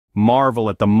Marvel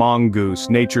at the mongoose,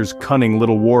 nature's cunning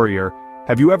little warrior.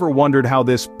 Have you ever wondered how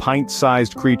this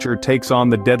pint-sized creature takes on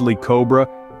the deadly cobra?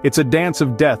 It's a dance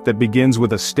of death that begins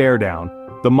with a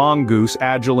stare-down. The mongoose,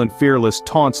 agile and fearless,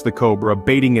 taunts the cobra,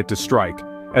 baiting it to strike.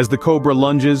 As the cobra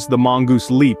lunges, the mongoose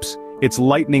leaps. Its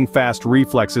lightning-fast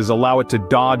reflexes allow it to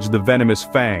dodge the venomous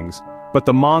fangs. But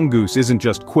the mongoose isn't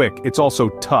just quick, it's also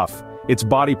tough. Its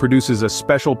body produces a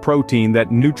special protein that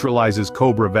neutralizes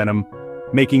cobra venom,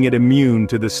 making it immune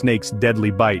to the snake's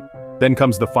deadly bite. Then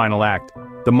comes the final act.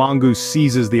 The mongoose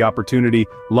seizes the opportunity,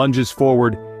 lunges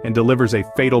forward, and delivers a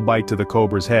fatal bite to the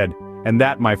cobra's head. And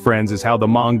that, my friends, is how the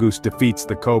mongoose defeats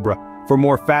the cobra. For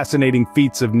more fascinating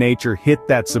feats of nature, hit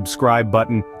that subscribe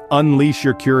button, unleash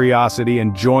your curiosity,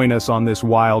 and join us on this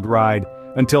wild ride.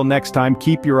 Until next time,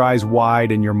 keep your eyes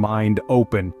wide and your mind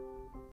open.